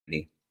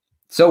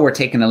So we're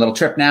taking a little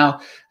trip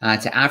now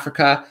to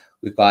Africa.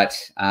 We've got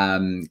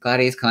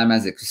Gladys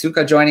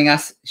Kalema-Zikusoka joining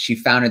us. She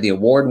founded the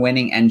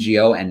award-winning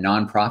NGO and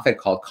nonprofit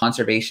called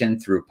Conservation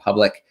Through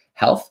Public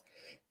Health.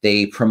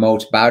 They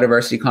promote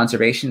biodiversity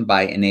conservation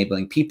by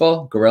enabling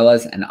people,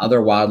 gorillas, and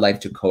other wildlife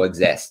to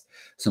coexist.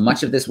 So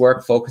much of this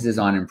work focuses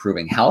on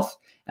improving health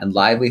and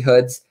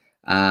livelihoods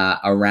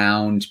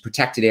around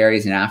protected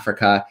areas in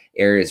Africa,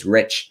 areas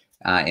rich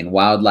in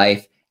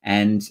wildlife,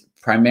 and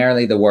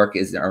primarily the work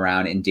is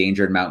around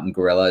endangered mountain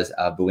gorillas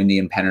of Bwindi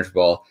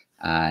Impenetrable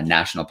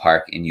National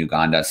Park in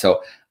Uganda.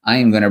 So I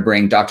am going to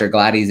bring Dr.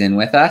 Gladys in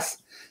with us.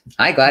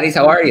 Hi, Gladys.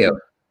 How are you?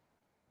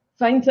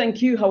 Fine,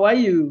 thank you. How are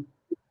you?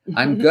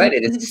 I'm good.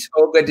 It is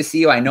so good to see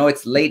you. I know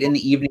it's late in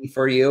the evening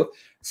for you,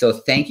 so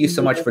thank you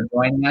so much for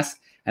joining us.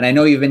 And I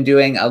know you've been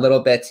doing a little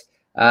bit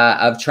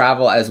of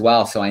travel as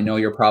well, so I know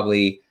you're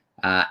probably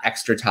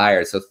extra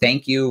tired. So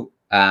thank you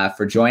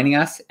for joining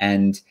us,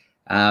 and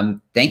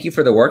thank you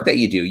for the work that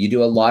you do. You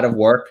do a lot of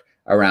work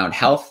around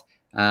health,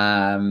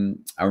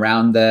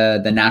 around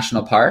the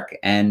national park,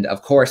 and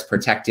of course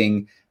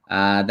protecting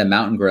the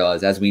mountain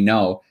gorillas. As we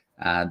know,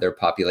 their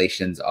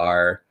populations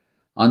are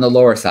on the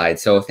lower side.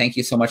 So thank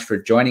you so much for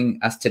joining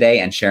us today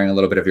and sharing a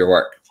little bit of your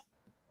work.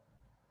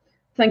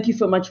 Thank you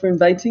so much for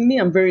inviting me.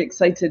 I'm very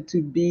excited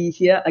to be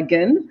here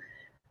again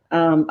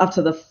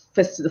after the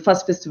first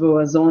festival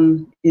was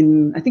on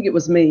in, I think it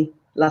was May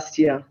last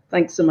year.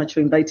 Thanks so much for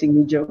inviting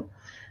me, Joe.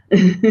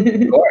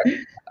 Of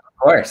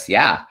course,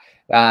 yeah.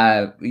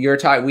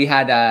 We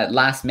had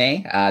last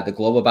May, the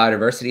Global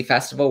Biodiversity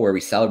Festival, where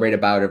we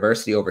celebrated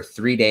biodiversity over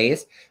 3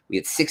 days. We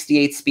had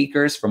 68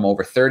 speakers from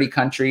over 30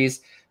 countries.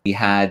 We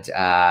had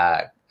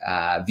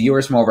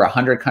viewers from over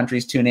 100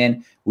 countries tune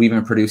in. We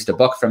even produced a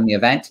book from the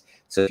event.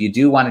 So if you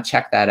do want to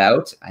check that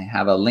out, I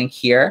have a link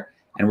here,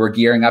 and we're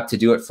gearing up to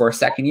do it for a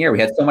second year. We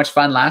had so much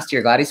fun last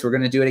year, Gladys. We're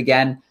going to do it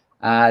again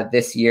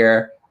this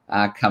year,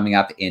 coming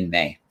up in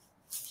May.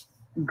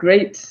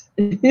 Great.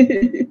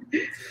 Okay.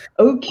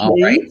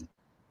 All right.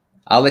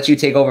 I'll let you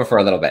take over for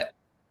a little bit.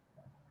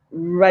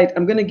 Right.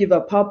 I'm going to give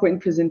a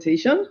PowerPoint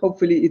presentation.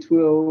 Hopefully it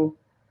will.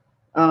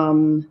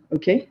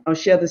 Okay. I'll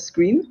share the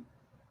screen.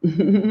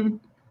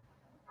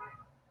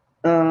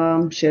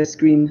 Share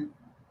screen.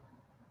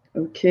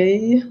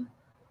 Okay.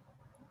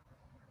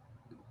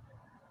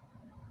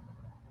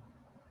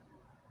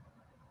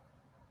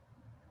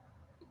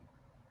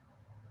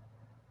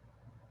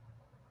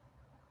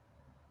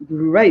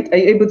 Right. Are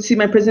you able to see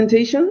my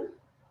presentation?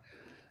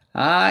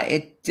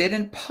 It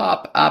didn't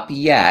pop up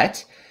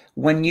yet.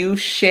 When you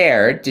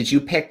shared, did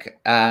you pick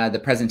the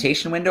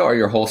presentation window or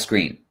your whole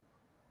screen?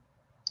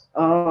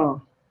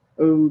 Oh,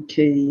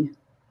 okay.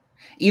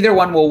 Either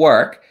one will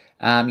work.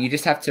 You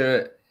just have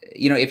to,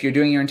 if you're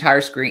doing your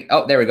entire screen.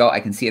 Oh, there we go.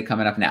 I can see it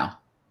coming up now.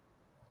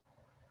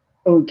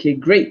 Okay,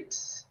 great.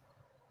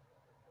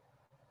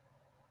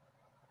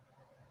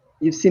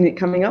 You've seen it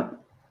coming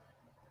up?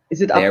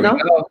 Is it up now? There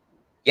we go.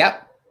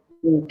 Yep.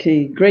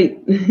 Okay, great.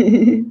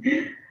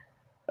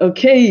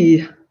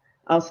 Okay,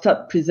 I'll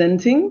start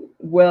presenting.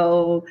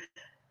 Well,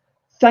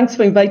 thanks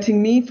for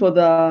inviting me for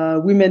the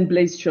Women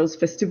Blaze Trails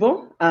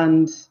Festival.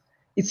 And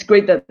it's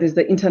great that there's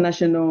the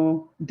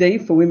International Day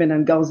for Women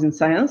and Girls in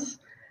Science.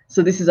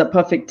 So this is a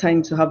perfect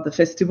time to have the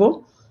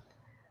festival.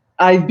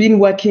 I've been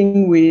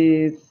working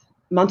with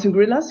mountain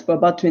gorillas for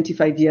about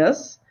 25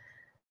 years.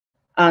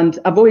 And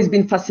I've always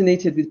been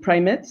fascinated with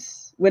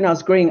primates. When I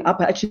was growing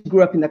up, I actually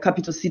grew up in the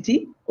capital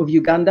city of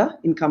Uganda,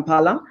 in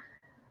Kampala.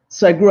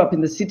 So I grew up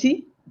in the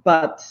city.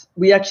 But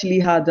we actually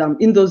had,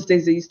 in those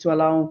days, they used to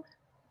allow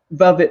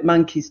velvet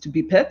monkeys to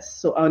be pets.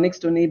 So our next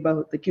door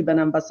neighbor, the Cuban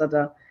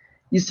ambassador,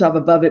 used to have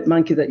a velvet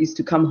monkey that used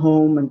to come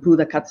home and pull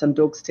the cats and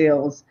dogs'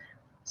 tails,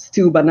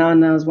 steal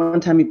bananas. One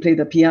time he played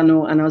the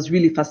piano, and I was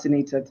really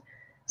fascinated.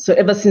 So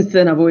ever since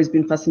then, I've always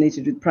been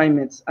fascinated with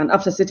primates. And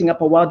after setting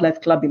up a wildlife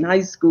club in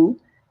high school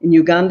in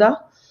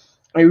Uganda,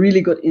 I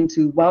really got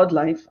into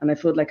wildlife, and I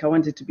felt like I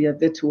wanted to be a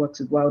vet who works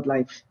with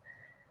wildlife.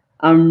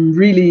 I'm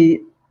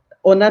really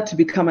honored to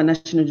become a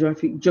National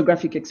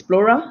Geographic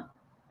Explorer.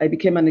 I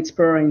became an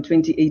explorer in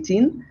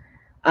 2018.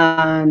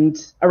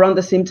 And around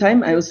the same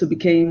time, I also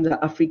became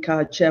the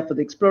Africa chair for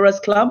the Explorers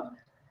Club,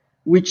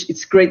 which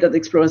it's great that the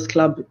Explorers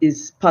Club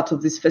is part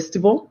of this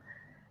festival.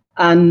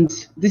 And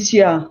last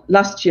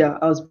year,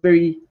 I was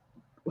very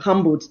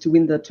humbled to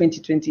win the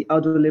 2020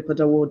 Aldo Leopard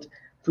Award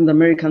from the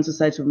American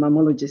Society of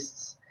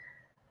Mammalogists.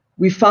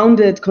 We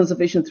founded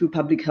Conservation Through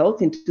Public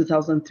Health in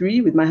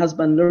 2003 with my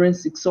husband,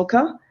 Lawrence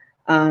Iksoka,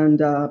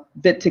 and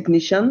vet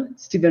technician,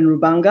 Stephen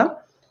Rubanga,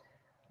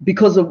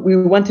 because we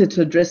wanted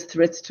to address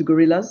threats to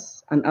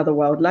gorillas and other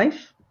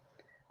wildlife.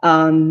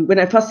 When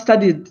I first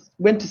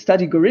went to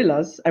study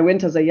gorillas, I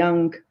went as a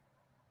young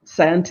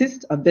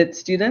scientist, a vet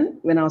student,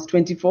 when I was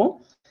 24.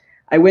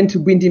 I went to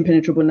Bwindi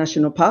Impenetrable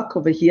National Park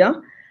over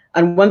here.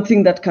 And one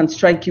thing that can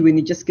strike you when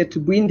you just get to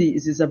Bwindi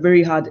is it's a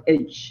very hard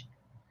edge.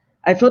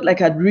 I felt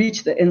like I'd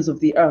reached the ends of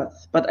the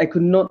earth, but I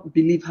could not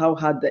believe how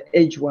hard the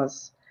edge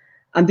was.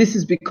 And this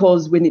is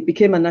because when it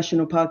became a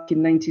national park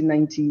in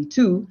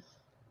 1992,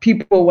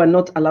 people were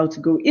not allowed to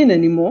go in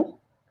anymore.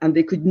 and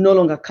they could no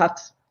longer cut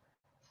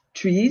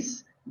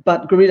trees,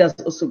 but gorillas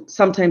also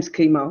sometimes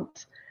came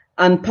out.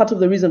 And part of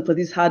the reason for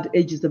this hard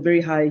edge is the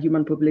very high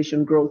human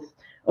population growth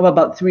of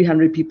about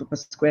 300 people per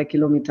square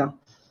kilometer.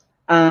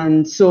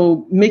 And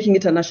so making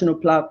it a national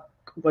park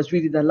was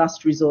really the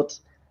last resort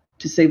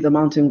to save the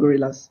mountain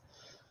gorillas.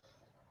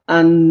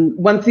 And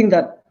one thing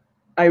that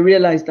I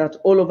realized that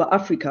all over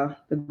Africa,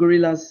 the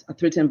gorillas are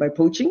threatened by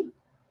poaching,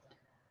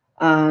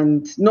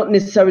 and not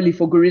necessarily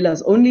for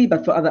gorillas only,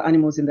 but for other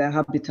animals in their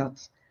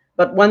habitats.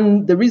 But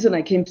the reason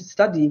I came to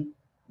study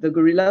the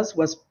gorillas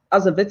was,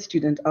 as a vet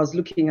student, I was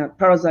looking at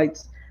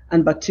parasites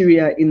and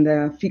bacteria in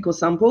their fecal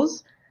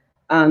samples,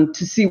 and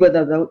to see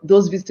whether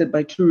those visited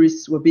by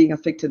tourists were being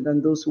affected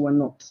than those who were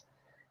not,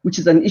 which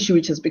is an issue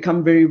which has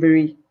become very,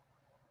 very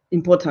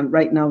important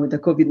right now with the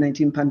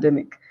COVID-19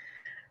 pandemic.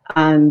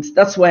 And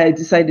that's why I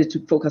decided to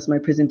focus my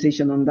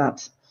presentation on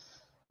that.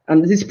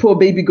 And this poor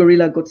baby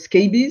gorilla got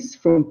scabies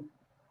from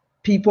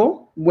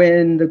people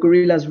when the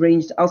gorillas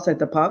ranged outside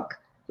the park,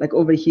 like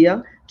over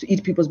here, to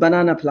eat people's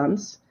banana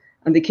plants.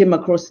 And they came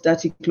across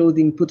dirty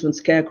clothing put on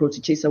scarecrow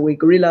to chase away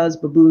gorillas,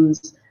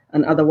 baboons,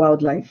 and other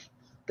wildlife.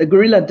 The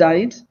gorilla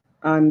died,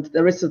 and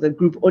the rest of the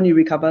group only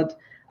recovered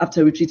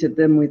after we treated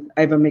them with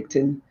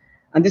ivermectin.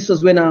 And this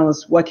was when I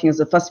was working as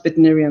a first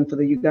veterinarian for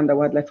the Uganda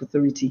Wildlife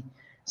Authority.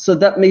 So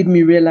that made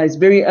me realize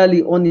very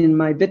early on in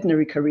my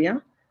veterinary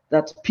career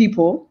that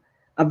people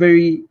are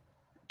very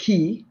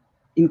key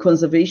in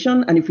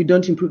conservation. And if we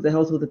don't improve the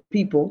health of the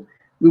people,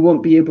 we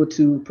won't be able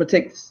to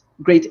protect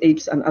great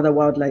apes and other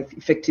wildlife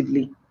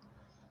effectively.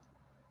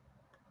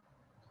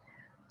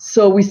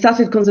 So we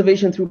started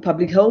conservation through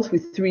public health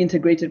with 3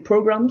 integrated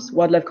programs: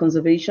 wildlife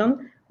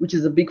conservation, which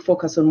is a big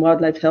focus on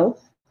wildlife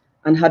health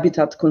and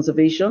habitat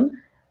conservation;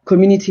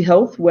 community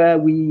health, where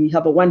we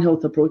have a One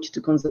Health approach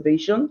to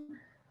conservation,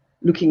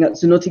 looking at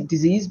zoonotic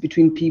disease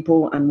between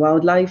people and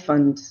wildlife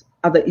and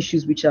other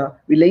issues which are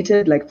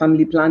related, like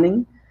family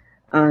planning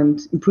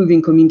and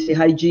improving community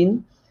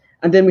hygiene.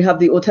 And then we have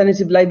the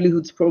alternative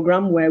livelihoods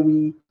program, where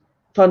we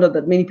found out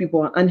that many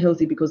people are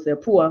unhealthy because they're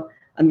poor,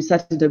 and we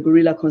started a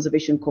gorilla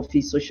conservation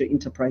coffee social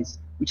enterprise,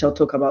 which I'll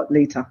talk about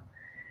later.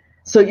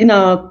 So in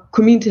our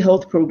community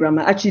health program,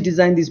 I actually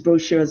designed these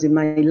brochures in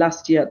my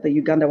last year at the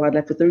Uganda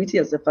Wildlife Authority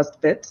as the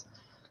first vet,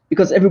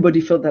 because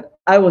everybody felt that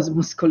I was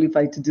most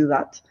qualified to do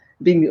that,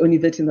 being the only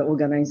vet in the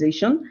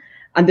organization.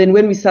 And then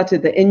when we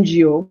started the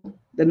NGO,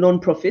 the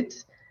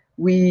non-profit,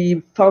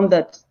 we found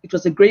that it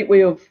was a great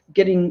way of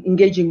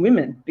engaging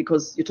women,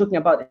 because you're talking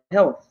about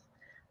health,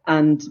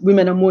 and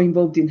women are more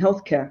involved in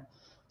healthcare.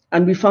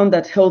 And we found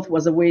that health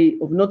was a way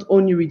of not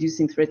only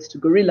reducing threats to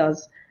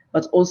gorillas,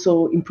 but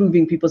also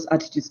improving people's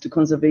attitudes to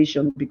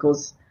conservation,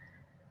 because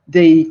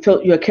they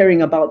felt you are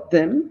caring about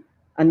them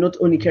and not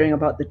only caring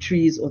about the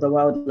trees or the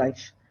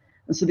wildlife.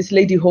 And so this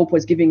lady Hope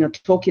was giving a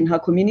talk in her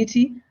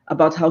community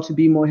about how to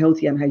be more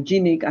healthy and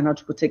hygienic and how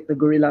to protect the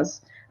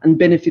gorillas and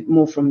benefit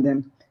more from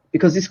them,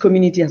 because this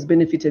community has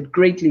benefited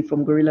greatly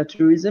from gorilla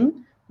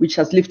tourism, which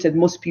has lifted a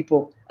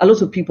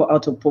lot of people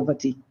out of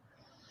poverty.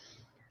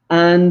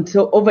 And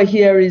so over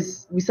here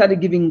we started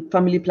giving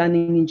family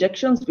planning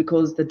injections,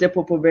 because the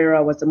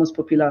Depo-Provera was the most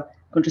popular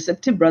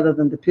contraceptive rather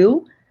than the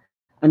pill.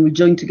 And we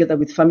joined together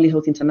with Family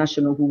Health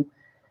International, who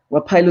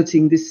were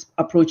piloting this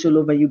approach all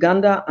over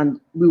Uganda, and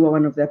we were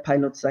one of their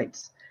pilot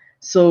sites.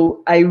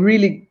 So I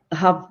really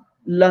have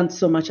learned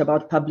so much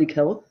about public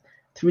health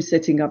through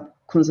setting up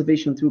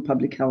conservation through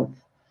public health.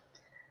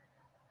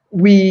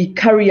 We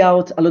carry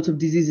out a lot of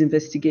disease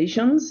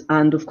investigations,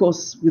 and of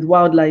course, with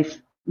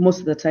wildlife, most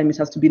of the time it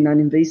has to be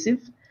non-invasive.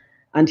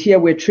 And here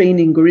we're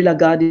training gorilla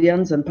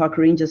guardians and park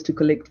rangers to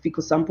collect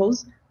fecal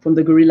samples from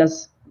the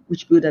gorillas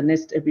which build a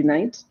nest every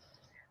night.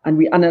 And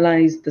we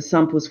analyze the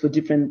samples for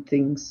different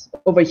things.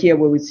 Over here,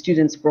 we're with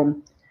students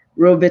from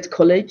Royal Vet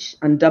College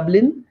and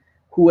Dublin,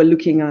 who are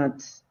looking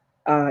at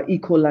E.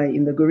 coli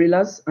in the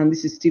gorillas. And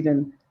this is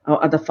Stephen,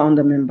 our other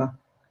founder member.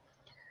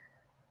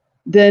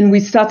 Then we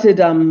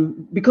started,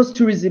 because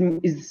tourism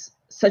is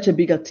such a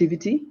big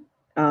activity,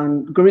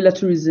 gorilla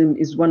tourism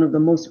is one of the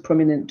most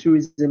prominent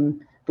tourism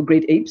for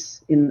great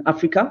apes in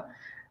Africa,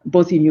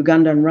 both in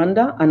Uganda and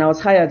Rwanda. And I was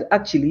hired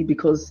actually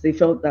because they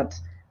felt that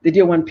they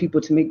didn't want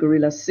people to make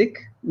gorillas sick,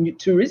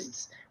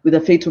 tourists, with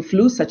a fatal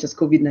flu such as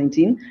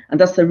COVID-19. And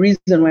that's the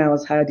reason why I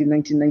was hired in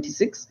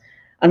 1996.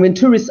 And when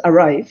tourists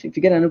arrive, if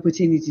you get an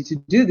opportunity to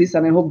do this,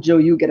 and I hope, Joe,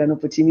 you get an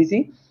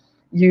opportunity,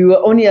 you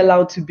are only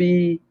allowed to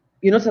be,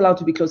 you're not allowed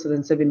to be closer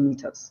than 7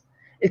 meters.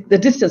 The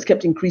distance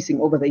kept increasing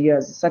over the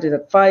years. It started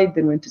at 5,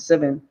 then went to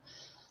 7.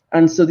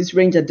 And so this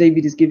ranger,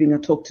 David, is giving a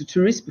talk to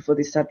tourists before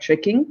they start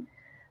trekking.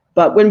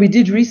 But when we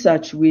did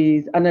research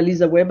with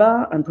Annalisa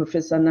Weber and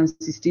Professor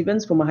Nancy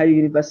Stevens from Ohio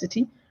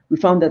University, we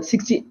found that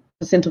 60%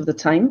 of the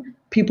time,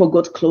 people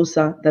got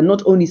closer than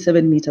not only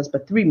 7 meters,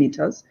 but 3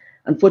 meters.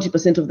 And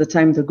 40% of the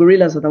time, the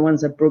gorillas are the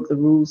ones that broke the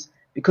rules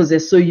because they're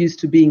so used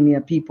to being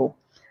near people.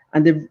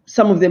 And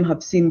some of them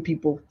have seen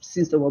people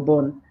since they were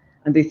born,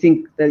 and they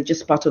think they're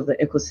just part of the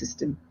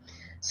ecosystem.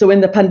 So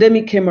when the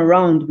pandemic came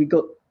around,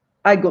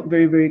 I got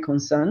very, very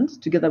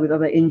concerned, together with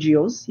other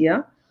NGOs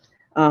here.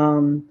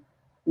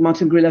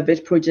 Mountain Gorilla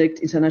Vet Project,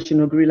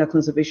 International Gorilla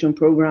Conservation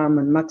Program,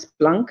 and Max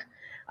Planck.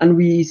 And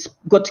we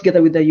got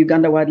together with the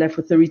Uganda Wildlife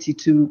Authority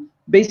to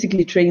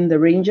basically train the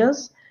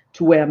rangers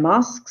to wear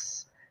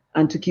masks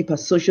and to keep a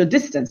social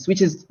distance,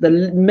 which is the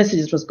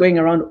message that was going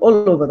around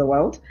all over the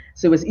world.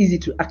 So it was easy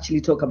to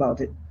actually talk about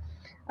it.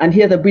 And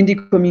here the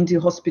Bwindi Community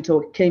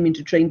Hospital came in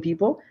to train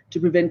people to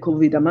prevent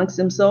COVID amongst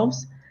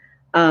themselves.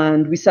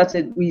 And we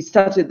started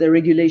the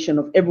regulation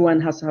of everyone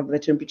has to have their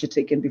temperature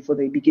taken before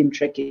they begin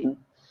trekking.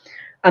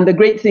 And the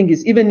great thing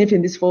is, even if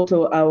in this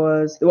photo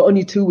there were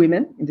only 2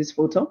 women in this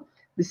photo,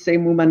 the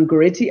same woman,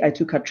 Goretti, I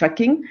took her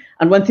tracking.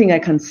 And one thing I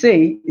can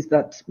say is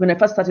that when I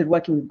first started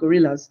working with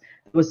gorillas,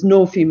 there was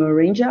no female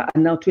ranger,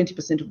 and now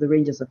 20% of the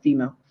rangers are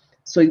female.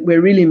 So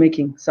we're really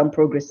making some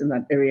progress in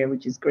that area,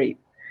 which is great.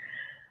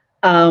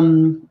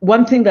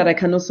 One thing that I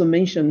can also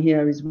mention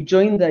here is we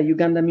joined the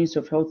Uganda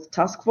Ministry of Health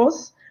Task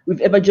Force.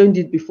 We've ever joined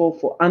it before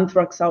for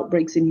anthrax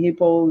outbreaks in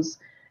hippos,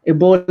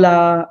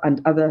 Ebola,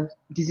 and other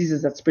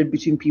diseases that spread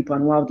between people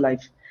and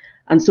wildlife.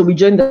 And so we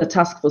joined the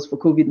task force for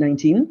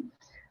COVID-19.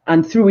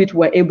 And through it,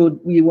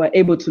 we were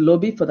able to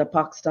lobby for the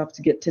park staff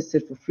to get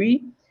tested for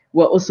free.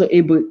 We're also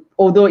able,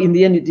 although in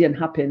the end it didn't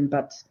happen,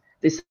 but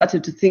they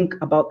started to think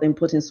about the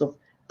importance of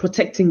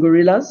protecting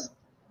gorillas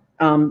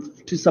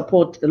to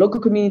support the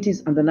local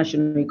communities and the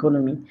national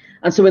economy.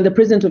 And so when the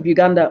president of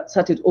Uganda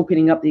started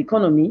opening up the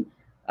economy,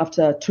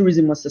 after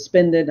tourism was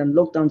suspended and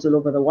lockdowns all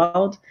over the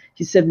world,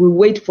 he said, we'll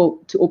wait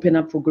to open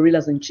up for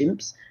gorillas and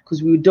chimps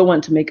because we don't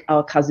want to make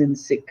our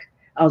cousins sick.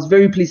 I was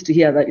very pleased to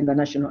hear that in the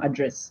national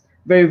address.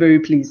 Very, very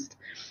pleased.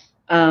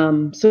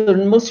 So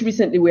most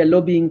recently, we're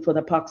lobbying for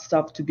the park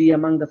staff to be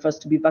among the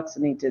first to be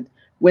vaccinated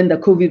when the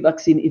COVID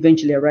vaccine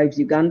eventually arrives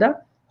Uganda,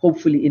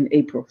 hopefully in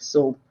April.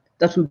 So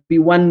that would be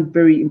one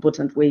very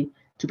important way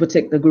to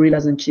protect the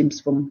gorillas and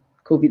chimps from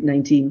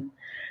COVID-19.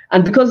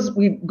 And because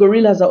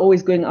gorillas are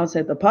always going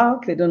outside the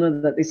park, they don't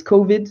know that there's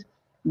COVID,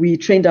 we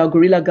trained our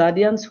gorilla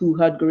guardians who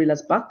herd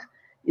gorillas back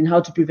in how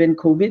to prevent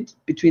COVID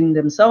between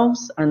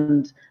themselves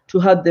and to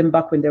herd them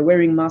back when they're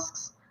wearing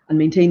masks and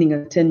maintaining a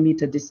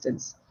 10-meter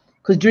distance.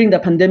 Because during the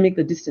pandemic,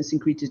 the distance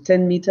increased to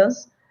 10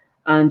 meters,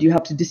 and you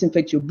have to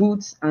disinfect your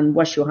boots and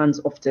wash your hands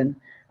often.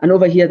 And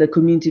over here, the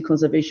community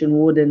conservation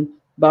warden,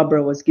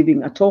 Barbara, was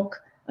giving a talk,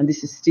 and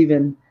this is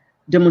Stephen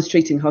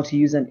demonstrating how to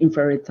use an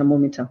infrared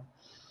thermometer.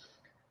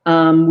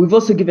 We've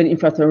also given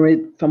infrared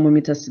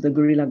thermometers to the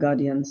gorilla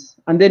guardians.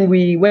 And then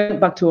we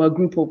went back to our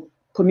group of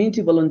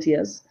community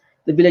volunteers,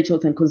 the village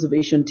health and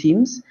conservation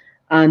teams,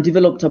 and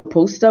developed a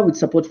poster with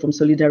support from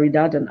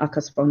Solidaridad and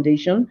ACAS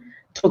Foundation,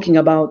 talking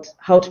about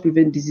how to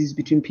prevent disease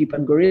between people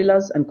and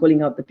gorillas and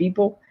calling out the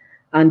people.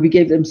 And we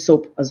gave them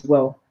soap as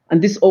well.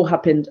 And this all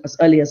happened as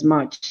early as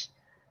March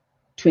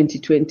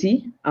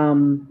 2020,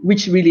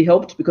 which really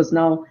helped because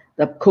now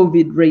the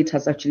COVID rate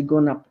has actually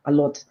gone up a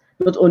lot,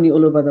 not only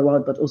all over the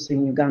world, but also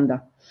in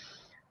Uganda.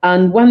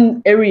 And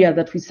one area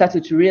that we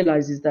started to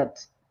realize is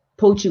that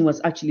poaching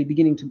was actually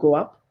beginning to go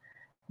up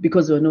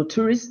because there were no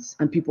tourists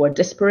and people were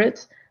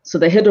desperate. So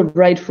the head of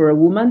Ride for a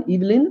Woman,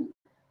 Evelyn,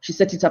 she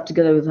set it up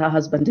together with her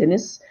husband,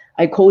 Dennis.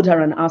 I called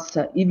her and asked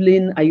her,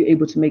 Evelyn, are you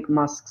able to make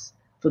masks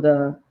for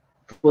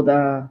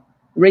the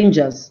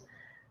rangers?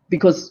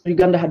 Because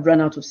Uganda had run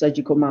out of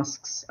surgical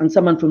masks. And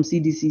someone from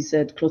CDC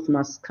said cloth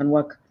masks can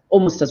work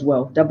almost as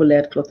well,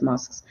 double-layered cloth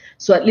masks.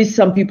 So at least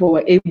some people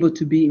were able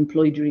to be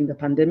employed during the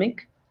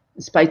pandemic,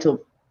 in spite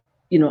of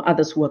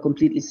others who were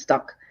completely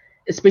stuck,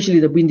 especially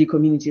the Bwindi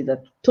community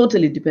that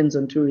totally depends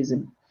on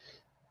tourism.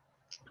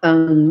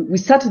 We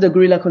started the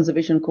Gorilla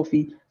Conservation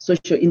Coffee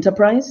social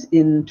enterprise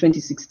in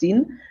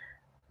 2016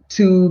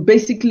 to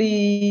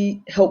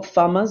basically help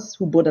farmers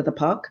who border the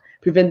park,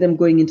 prevent them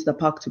going into the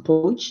park to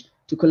poach,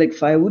 to collect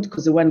firewood,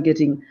 because they weren't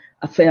getting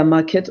a fair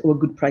market or a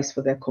good price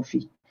for their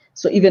coffee.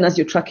 So even as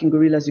you're tracking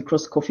gorillas, you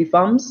cross coffee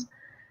farms.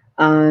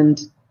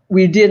 And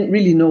we didn't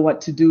really know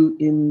what to do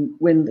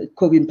when the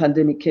COVID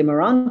pandemic came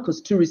around because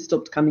tourists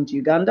stopped coming to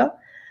Uganda.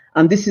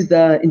 And this is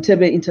the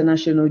Entebbe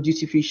International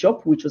Duty-Free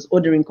Shop, which was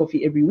ordering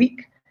coffee every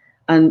week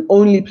and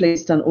only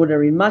placed an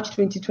order in March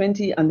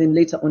 2020 and then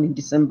later on in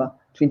December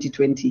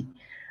 2020.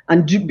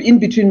 And in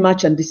between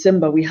March and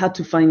December, we had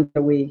to find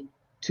a way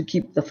to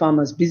keep the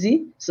farmers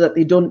busy so that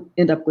they don't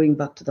end up going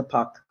back to the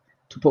park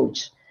to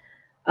poach.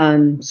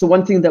 And so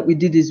one thing that we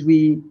did is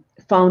we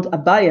found a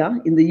buyer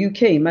in the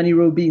UK, Money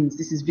Row Beans.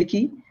 This is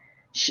Vicky.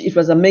 It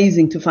was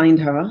amazing to find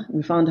her.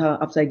 We found her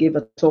after I gave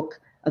a talk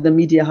at the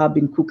Media Hub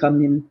in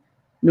Kukam in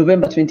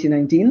November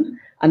 2019.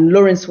 And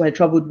Lawrence, who I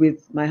traveled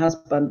with, my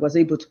husband, was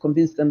able to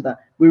convince them that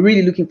we're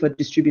really looking for a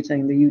distributor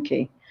in the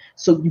UK.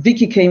 So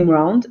Vicky came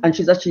around and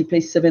she's actually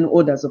placed 7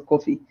 orders of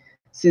coffee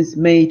since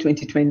May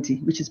 2020,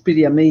 which is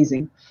pretty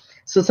amazing.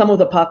 So some of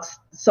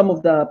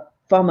the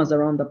farmers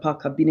around the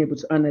park have been able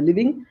to earn a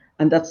living,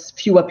 and that's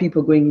fewer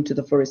people going into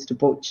the forest to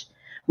poach.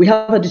 We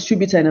have a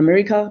distributor in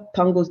America,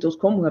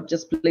 pangos.com, who have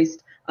just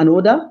placed an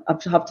order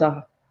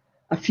after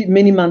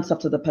many months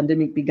after the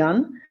pandemic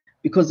began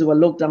because there were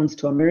lockdowns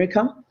to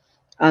America.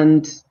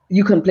 And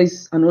you can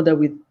place an order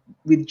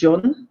with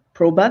John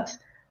Probert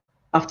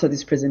after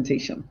this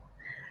presentation.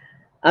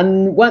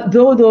 And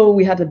though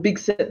we had a big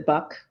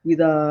setback with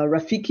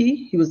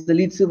Rafiki, he was the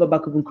lead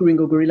silverback of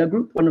Nkuringo Gorilla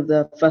Group, one of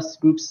the first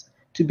groups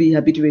to be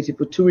habituated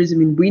for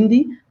tourism in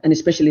Bwindi, and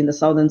especially in the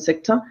southern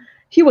sector.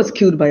 He was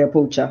killed by a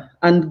poacher.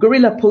 And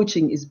gorilla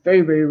poaching is very,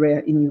 very rare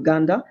in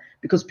Uganda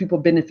because people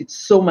benefit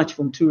so much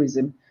from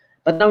tourism.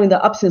 But now in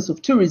the absence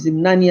of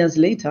tourism, 9 years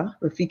later,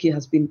 Rafiki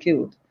has been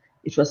killed.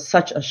 It was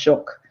such a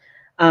shock.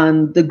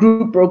 And the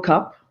group broke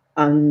up,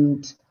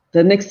 and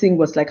the next thing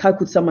was like, how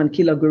could someone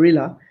kill a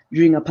gorilla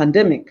during a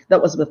pandemic?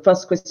 That was the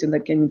first question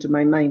that came into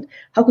my mind.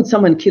 How could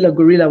someone kill a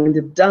gorilla when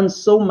they've done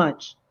so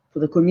much for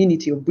the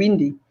community of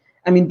Bwindi?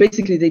 I mean,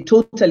 basically, they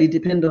totally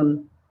depend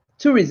on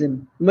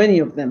tourism, many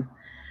of them.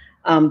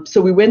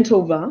 So we went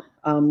over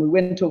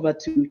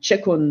to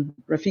check on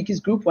Rafiki's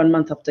group 1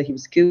 month after he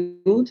was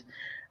killed.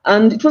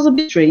 And it was a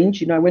bit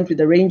strange. You know, I went with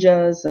the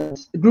rangers, and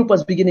the group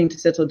was beginning to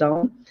settle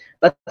down.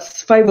 But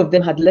 5 of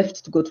them had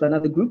left to go to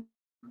another group.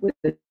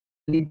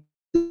 The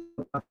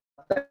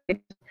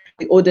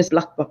oldest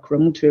blackback,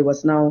 Ramutwe,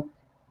 was now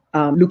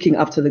looking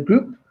after the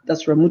group.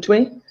 That's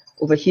Ramutwe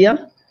over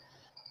here.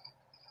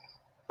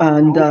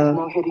 And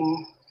now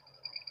heading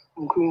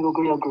Nkuringo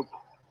Gorilla Group.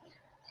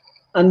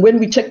 And when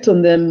we checked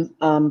on them,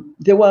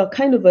 they were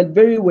kind of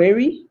very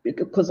wary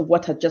because of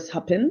what had just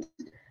happened.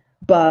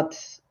 But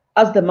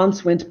as the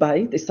months went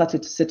by, they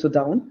started to settle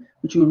down,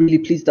 which we were really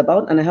pleased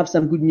about. And I have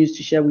some good news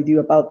to share with you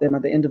about them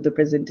at the end of the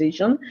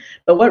presentation.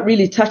 But what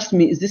really touched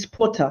me is this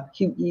porter.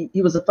 He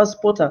was the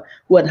first porter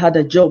who had had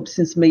a job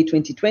since May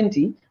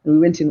 2020. And we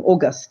went in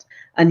August.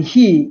 And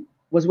he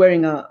was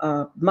wearing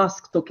a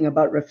mask talking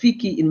about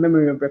Rafiki in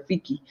memory of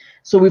Rafiki.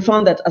 So we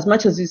found that as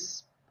much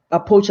as a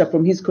poacher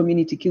from his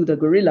community killed a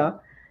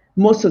gorilla,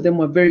 most of them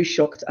were very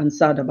shocked and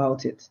sad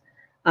about it.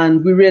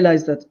 And we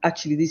realized that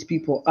actually these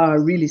people are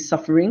really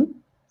suffering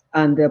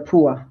and they're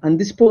poor. And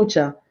this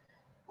poacher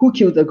who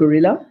killed the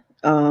gorilla,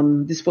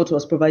 this photo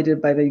was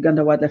provided by the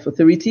Uganda Wildlife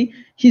Authority.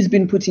 He's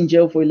been put in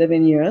jail for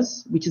 11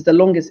 years, which is the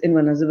longest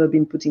anyone has ever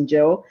been put in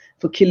jail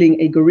for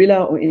killing a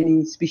gorilla or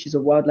any species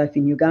of wildlife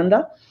in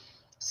Uganda.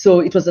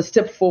 So it was a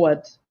step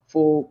forward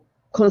for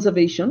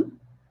conservation.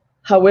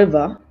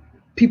 However,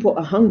 people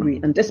are hungry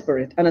and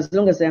desperate. And as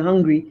long as they're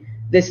hungry,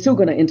 they're still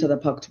going to enter the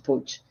park to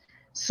poach.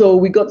 So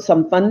we got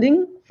some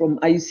funding from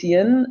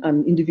IUCN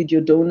and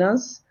individual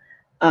donors.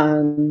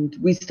 And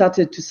we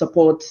started to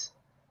support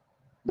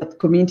the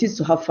communities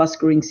to have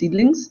fast-growing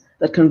seedlings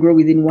that can grow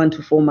within 1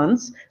 to 4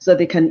 months so that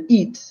they can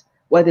eat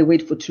while they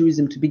wait for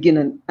tourism to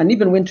begin. And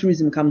even when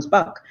tourism comes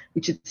back,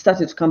 which it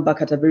started to come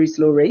back at a very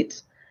slow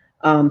rate,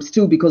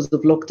 still because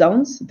of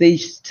lockdowns, they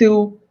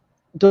still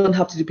don't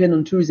have to depend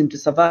on tourism to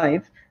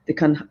survive. They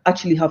can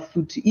actually have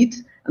food to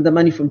eat, and the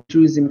money from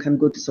tourism can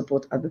go to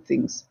support other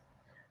things.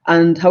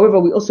 And however,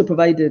 we also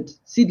provided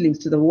seedlings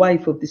to the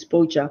wife of this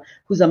poacher,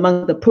 who's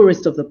among the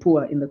poorest of the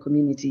poor in the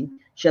community.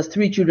 She has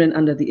 3 children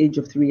under the age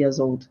of 3 years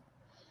old.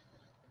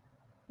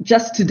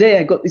 Just today,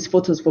 I got these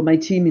photos for my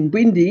team in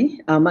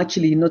Bwindi. I'm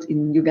actually not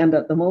in Uganda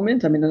at the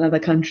moment. I'm in another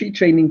country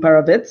training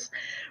paravets,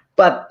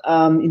 but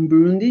in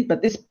Burundi.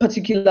 But this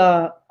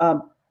particular,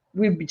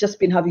 we've just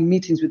been having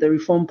meetings with the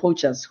reform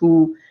poachers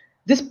who,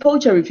 this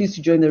poacher refused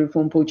to join the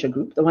reform poacher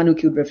group, the one who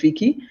killed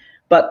Rafiki.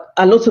 But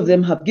a lot of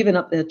them have given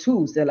up their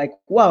tools. They're like,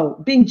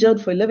 wow, being jailed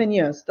for 11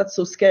 years, that's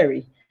so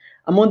scary.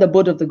 I'm on the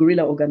board of the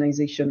gorilla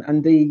organization.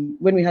 And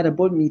when we had a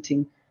board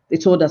meeting, they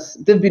told us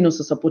they've been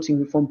also supporting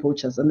reform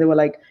poachers. And they were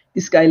like,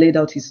 this guy laid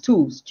out his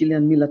tools,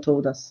 Gillian Miller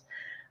told us.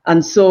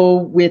 And so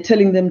we're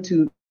telling them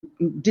to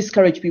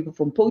discourage people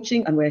from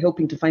poaching, and we're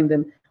helping to find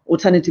them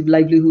alternative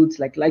livelihoods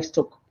like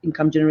livestock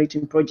income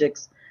generating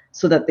projects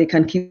so that they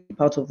can keep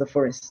out of the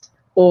forest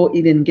or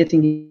even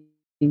getting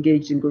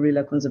engaged in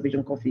gorilla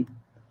conservation coffee.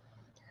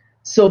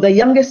 So the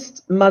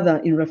youngest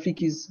mother in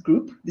Rafiki's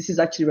group, this is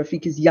actually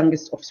Rafiki's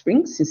youngest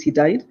offspring since he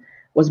died,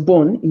 was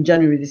born in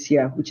January this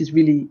year, which is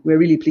we're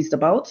really pleased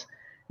about,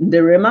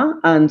 Nderema.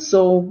 And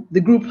so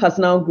the group has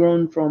now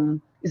grown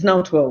is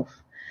now 12,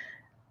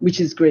 which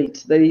is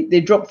great.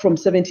 They dropped from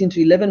 17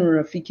 to 11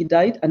 when Rafiki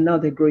died, and now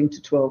they're growing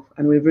to 12.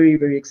 And we're very,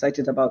 very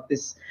excited about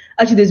this.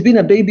 Actually, there's been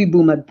a baby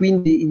boom at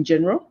Bwindi in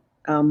general.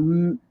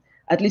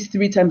 At least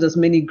 3 times as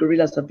many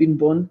gorillas have been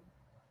born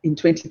in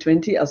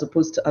 2020 as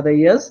opposed to other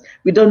years.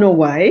 We don't know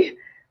why.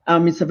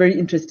 It's a very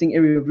interesting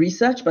area of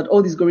research, but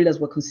all these gorillas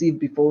were conceived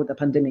before the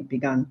pandemic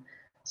began.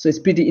 So it's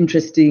pretty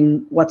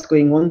interesting what's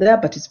going on there,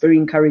 but it's very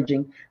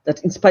encouraging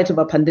that in spite of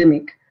a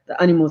pandemic,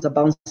 the animals are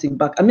bouncing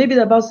back. And maybe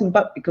they're bouncing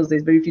back because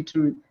there's very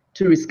few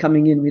tourists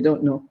coming in, we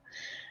don't know.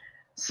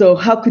 So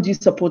how could you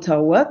support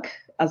our work?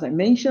 As I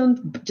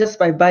mentioned, just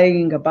by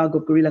buying a bag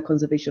of gorilla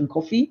conservation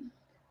coffee,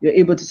 you're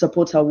able to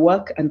support our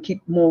work and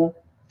keep more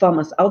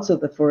farmers out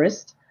of the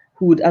forest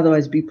who would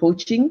otherwise be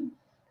poaching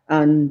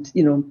and,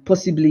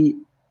 possibly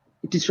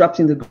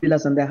disrupting the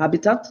gorillas and their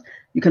habitat.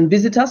 You can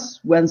visit us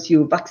once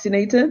you're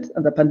vaccinated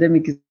and the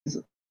pandemic is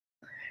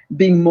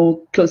being more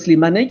closely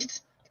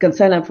managed. You can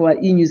sign up for our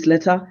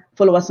e-newsletter,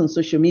 follow us on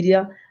social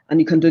media,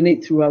 and you can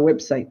donate through our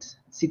website,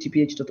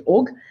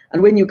 ctph.org.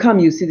 And when you come,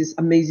 you see this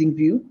amazing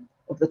view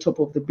of the top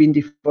of the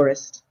Bwindi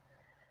forest.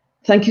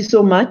 Thank you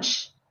so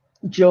much.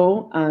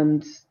 Joe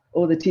and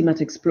all the team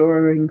at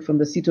Exploring from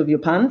the seat of your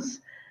pants.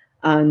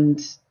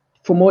 And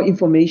for more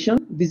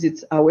information,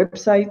 visit our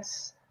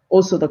websites,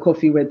 also the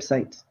coffee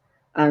website,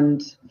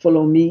 and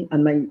follow me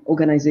and my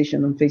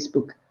organization on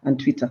Facebook and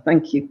Twitter.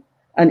 Thank you.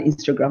 And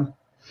Instagram.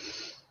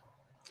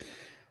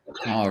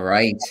 All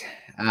right.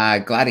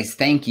 Gladys,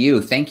 thank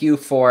you. Thank you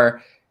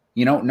for,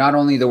 not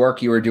only the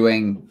work you were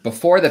doing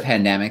before the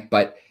pandemic,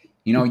 but,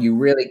 you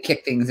really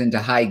kicked things into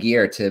high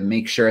gear to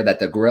make sure that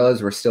the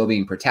gorillas were still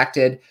being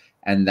protected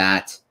and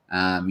that,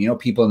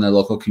 people in the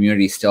local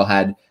community still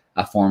had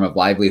a form of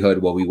livelihood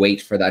while we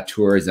wait for that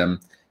tourism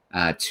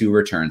to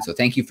return. So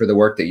thank you for the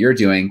work that you're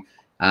doing.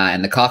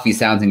 And the coffee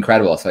sounds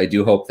incredible. So I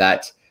do hope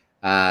that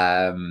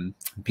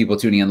people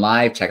tuning in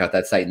live, check out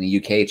that site in the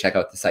UK, check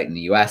out the site in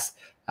the US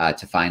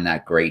to find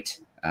that great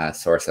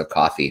source of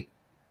coffee.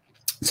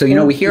 So,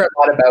 we hear a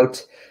lot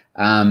about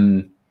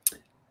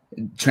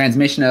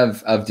transmission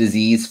of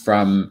disease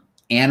from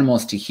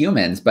animals to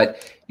humans,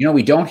 but,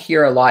 we don't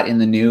hear a lot in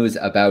the news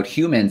about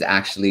humans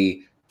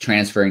actually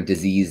transferring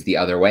disease the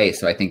other way.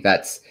 So I think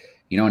that's,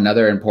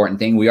 another important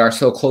thing. We are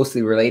so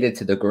closely related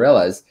to the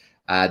gorillas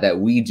that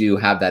we do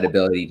have that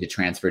ability to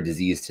transfer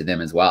disease to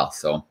them as well.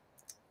 So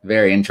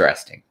very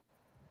interesting.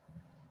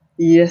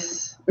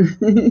 Yes.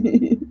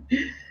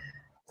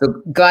 So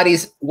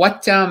Gladys,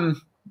 what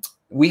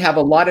we have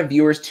a lot of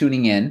viewers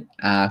tuning in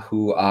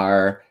who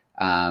are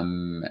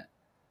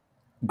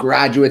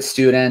graduate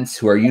students,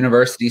 who are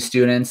university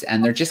students,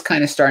 and they're just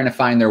kind of starting to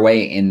find their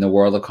way in the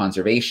world of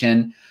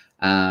conservation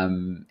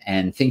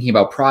and thinking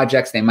about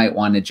projects they might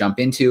want to jump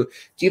into.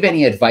 Do you have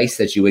any advice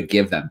that you would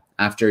give them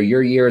after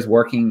your years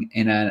working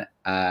in an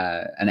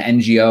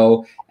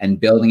NGO and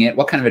building it?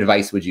 What kind of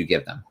advice would you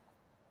give them?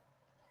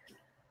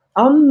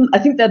 I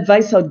think the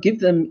advice I would give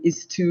them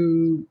is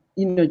to,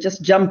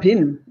 just jump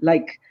in.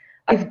 Like,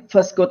 I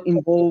first got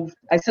involved.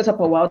 I set up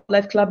a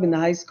wildlife club in the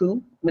high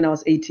school when I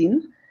was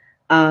 18.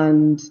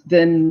 And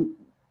then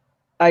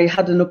I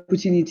had an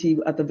opportunity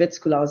at the vet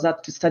school I was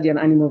at to study an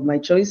animal of my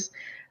choice.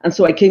 And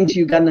so I came to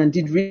Uganda and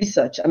did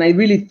research. And I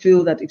really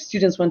feel that if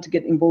students want to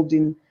get involved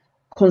in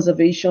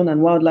conservation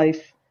and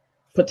wildlife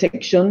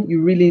protection,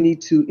 you really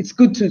need to, it's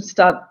good to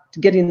start to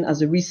get in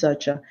as a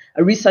research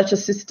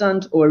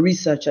assistant or a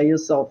researcher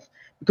yourself,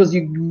 because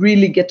you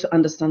really get to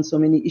understand so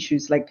many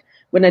issues. Like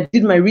when I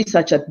did my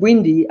research at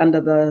Bwindi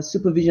under the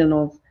supervision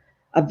of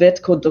a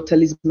vet called Dr.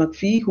 Liz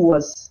McPhee, who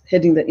was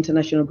heading the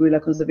International Gorilla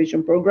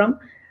Conservation Program,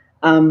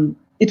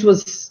 it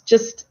was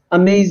just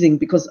amazing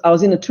because I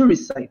was in a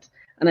tourist site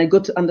and I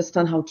got to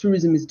understand how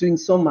tourism is doing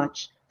so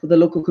much for the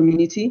local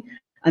community.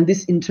 And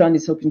this in turn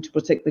is helping to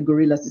protect the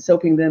gorillas. It's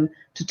helping them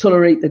to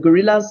tolerate the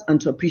gorillas and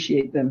to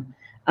appreciate them.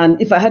 And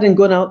if I hadn't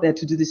gone out there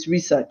to do this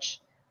research,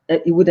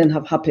 it wouldn't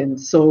have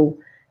happened. So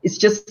it's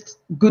just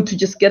good to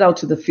just get out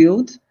to the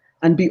field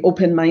and be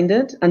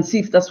open-minded and see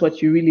if that's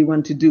what you really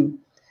want to do.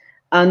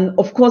 And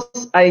of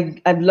course,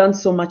 I've learned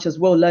so much as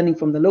well, learning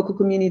from the local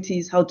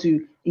communities, how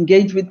to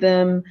engage with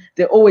them.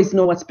 They always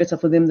know what's better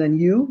for them than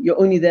you.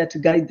 You're only there to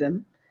guide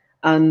them.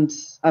 And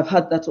I've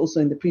had that also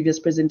in the previous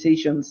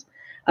presentations.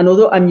 And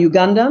although I'm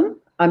Ugandan,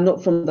 I'm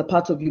not from the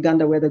part of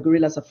Uganda where the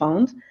gorillas are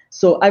found.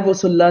 So I've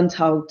also learned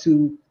how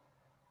to,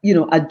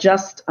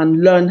 adjust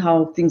and learn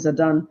how things are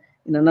done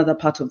in another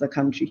part of the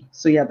country.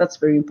 So yeah, that's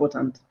very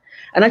important.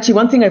 And actually,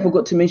 one thing I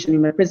forgot to mention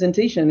in my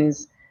presentation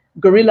is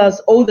gorillas,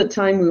 all the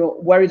time we were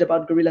worried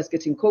about gorillas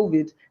getting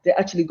COVID. They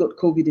actually got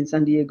COVID in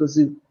San Diego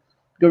Zoo.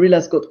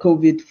 Gorillas got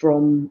COVID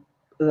from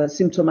the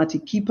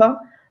symptomatic keeper.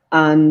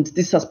 And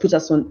this has put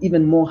us on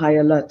even more high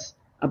alert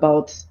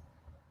about,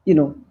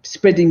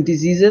 spreading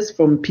diseases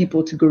from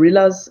people to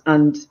gorillas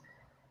and,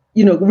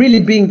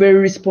 really being very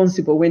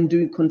responsible when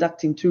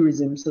conducting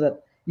tourism, so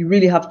that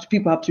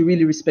people have to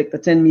really respect the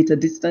 10-meter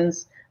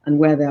distance and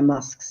wear their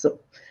masks. So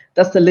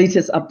that's the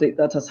latest update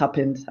that has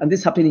happened. And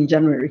this happened in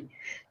January,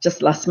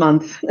 just last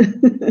month.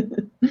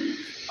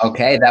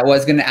 Okay, that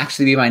was going to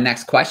actually be my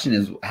next question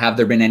is, have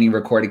there been any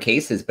recorded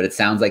cases? But it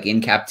sounds like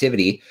in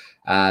captivity,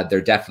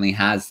 there definitely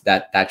has,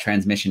 that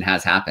transmission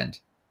has happened.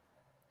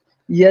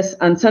 Yes,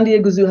 and San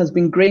Diego Zoo has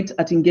been great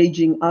at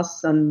engaging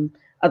us and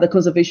other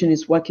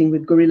conservationists working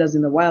with gorillas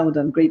in the wild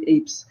and great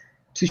apes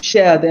to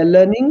share their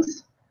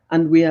learnings.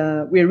 And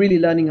we're really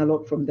learning a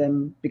lot from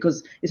them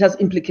because it has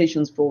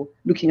implications for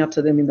looking after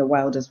them in the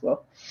wild as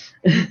well.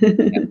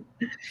 Yeah.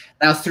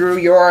 Now, through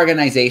your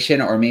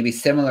organization or maybe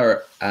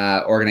similar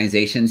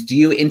organizations, do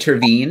you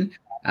intervene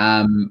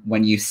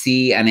when you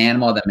see an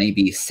animal that may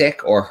be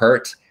sick or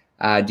hurt?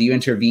 Do you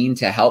intervene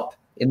to help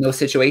in those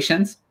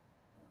situations?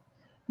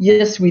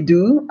 Yes, we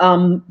do.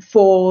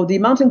 For the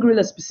mountain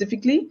gorilla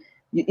specifically,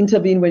 you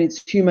intervene when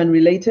it's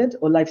human-related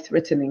or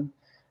life-threatening.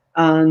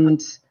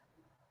 And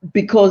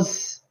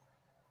because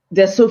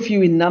they're so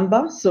few in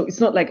number, so it's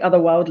not like other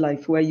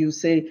wildlife where you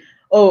say,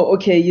 oh,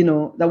 okay, the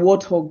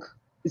warthog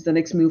is the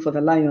next meal for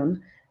the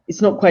lion.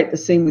 It's not quite the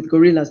same with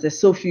gorillas. They're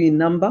so few in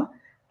number,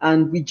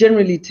 and we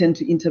generally tend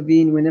to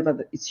intervene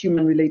whenever it's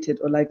human-related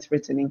or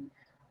life-threatening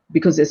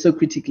because they're so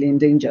critically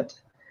endangered.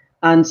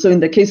 And so in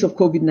the case of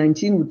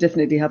COVID-19, we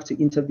definitely have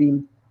to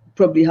intervene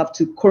probably have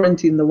to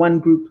quarantine the one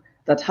group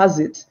that has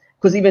it,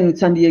 because even with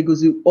San Diego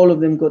Zoo, all of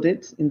them got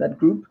it in that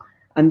group,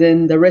 and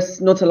then the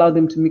rest not allow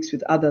them to mix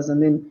with others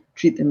and then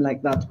treat them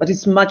like that. But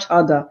it's much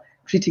harder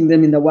treating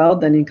them in the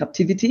wild than in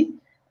captivity,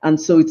 and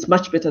so it's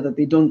much better that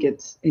they don't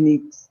get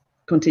any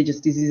contagious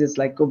diseases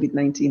like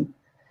COVID-19.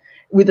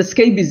 With the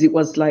scabies, it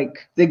was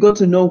like they got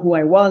to know who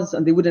I was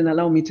and they wouldn't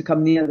allow me to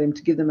come near them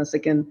to give them a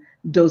second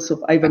dose of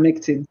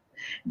ivermectin.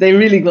 They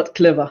really got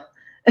clever.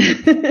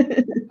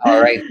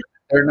 All right.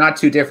 They're not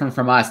too different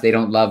from us. They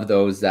don't love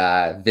those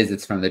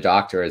visits from the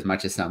doctor as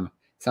much as some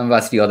of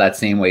us feel that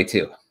same way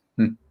too.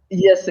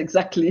 Yes,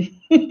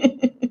 exactly.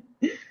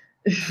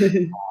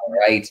 All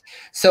right.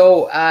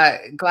 So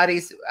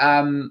Gladys,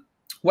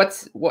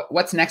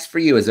 what's next for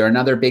you? Is there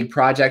another big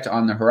project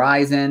on the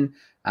horizon?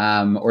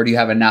 Or do you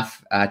have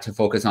enough to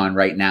focus on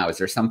right now? Is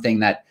there something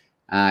that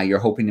you're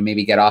hoping to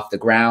maybe get off the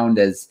ground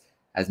as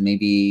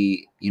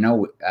maybe, you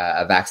know,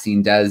 a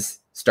vaccine does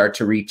start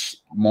to reach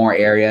more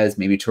areas,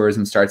 maybe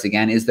tourism starts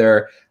again? Is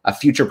there a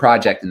future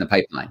project in the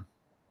pipeline?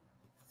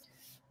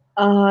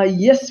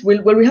 Yes,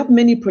 well, we have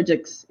many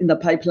projects in the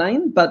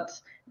pipeline, but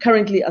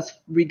currently, as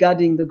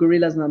regarding the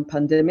gorillas and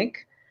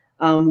pandemic,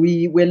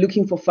 we're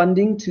looking for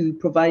funding to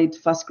provide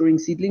fast-growing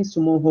seedlings to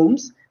more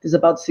homes. There's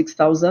about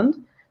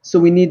 6,000, so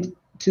we need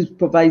to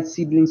provide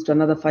seedlings to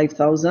another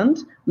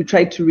 5,000. We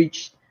tried to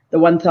reach the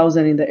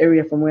 1,000 in the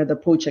area from where the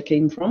poacher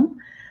came from.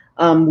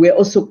 We're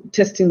also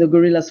testing the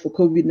gorillas for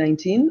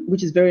COVID-19,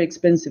 which is very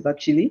expensive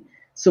actually.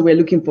 So we're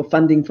looking for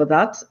funding for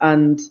that.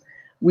 And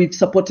we've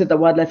supported the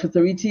Wildlife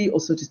Authority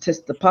also to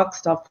test the park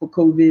staff for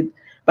COVID.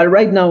 But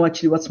right now,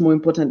 actually, what's more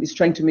important is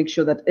trying to make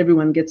sure that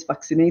everyone gets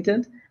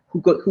vaccinated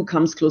who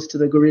comes close to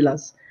the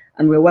gorillas.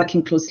 And we're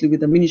working closely with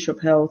the Ministry of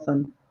Health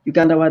and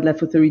Uganda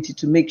Wildlife Authority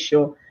to make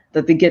sure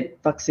that they get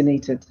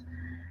vaccinated.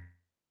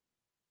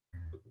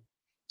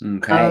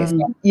 Okay.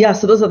 Yeah,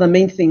 so those are the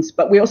main things.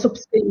 But we're also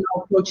taking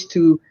our approach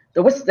to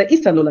the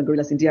eastern lowland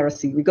gorillas in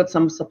DRC. We got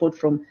some support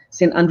from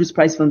St. Andrew's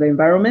Prize for the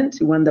Environment,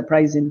 who won the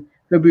prize in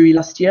February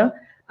last year.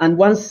 And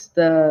once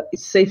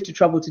it's safe to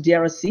travel to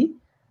DRC,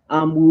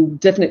 we'll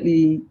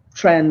definitely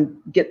try and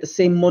get the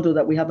same model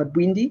that we have at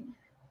Bwindi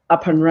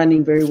up and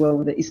running very well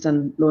with the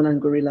eastern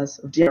lowland gorillas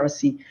of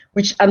DRC,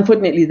 which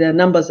unfortunately their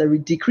numbers are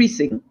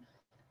decreasing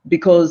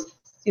because,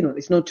 you know,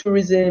 there's no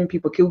tourism,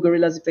 people kill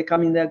gorillas if they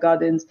come in their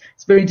gardens.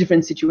 It's a very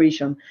different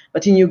situation.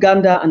 But in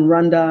Uganda and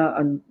Rwanda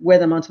and where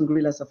the mountain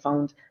gorillas are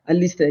found, at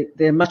least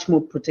they're much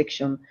more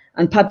protection,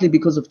 and partly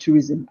because of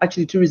tourism.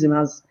 Actually, tourism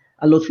has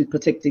a lot with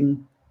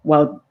protecting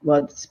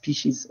wild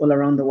species all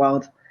around the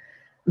world.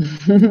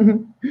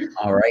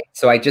 All right.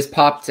 So I just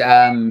popped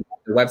the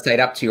website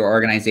up to your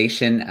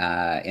organization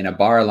in a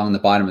bar along the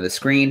bottom of the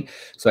screen.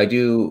 So I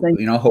do,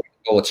 you know, hope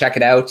people will check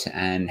it out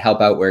and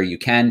help out where you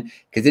can,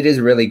 because it is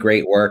really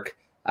great work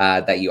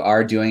that you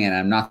are doing. And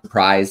I'm not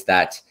surprised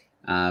that,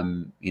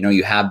 you know,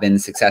 you have been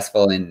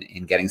successful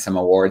in getting some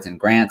awards and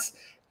grants.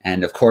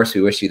 And of course,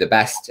 we wish you the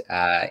best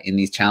in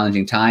these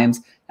challenging times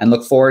and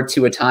look forward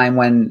to a time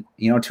when,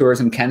 you know,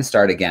 tourism can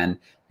start again,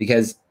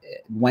 because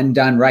when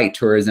done right,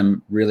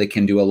 tourism really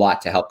can do a lot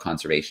to help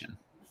conservation.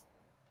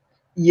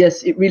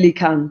 Yes, it really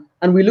can.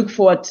 And we look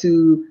forward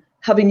to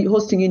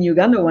hosting you in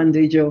Uganda one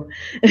day, Joe.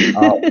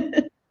 Oh,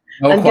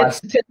 no and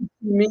question. get to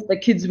meet the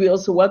kids we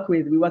also work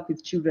with. We work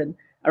with children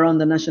around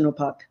the national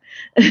park.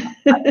 I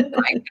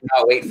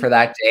cannot wait for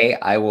that day.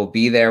 I will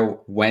be there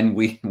when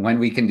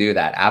we can do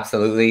that.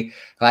 Absolutely.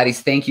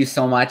 Gladys, thank you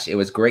so much. It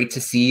was great to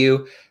see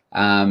you.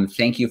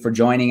 Thank you for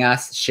joining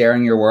us,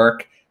 sharing your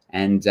work.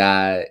 And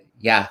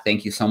yeah,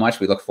 thank you so much.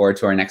 We look forward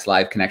to our next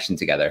live connection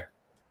together.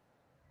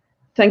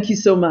 Thank you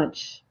so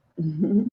much.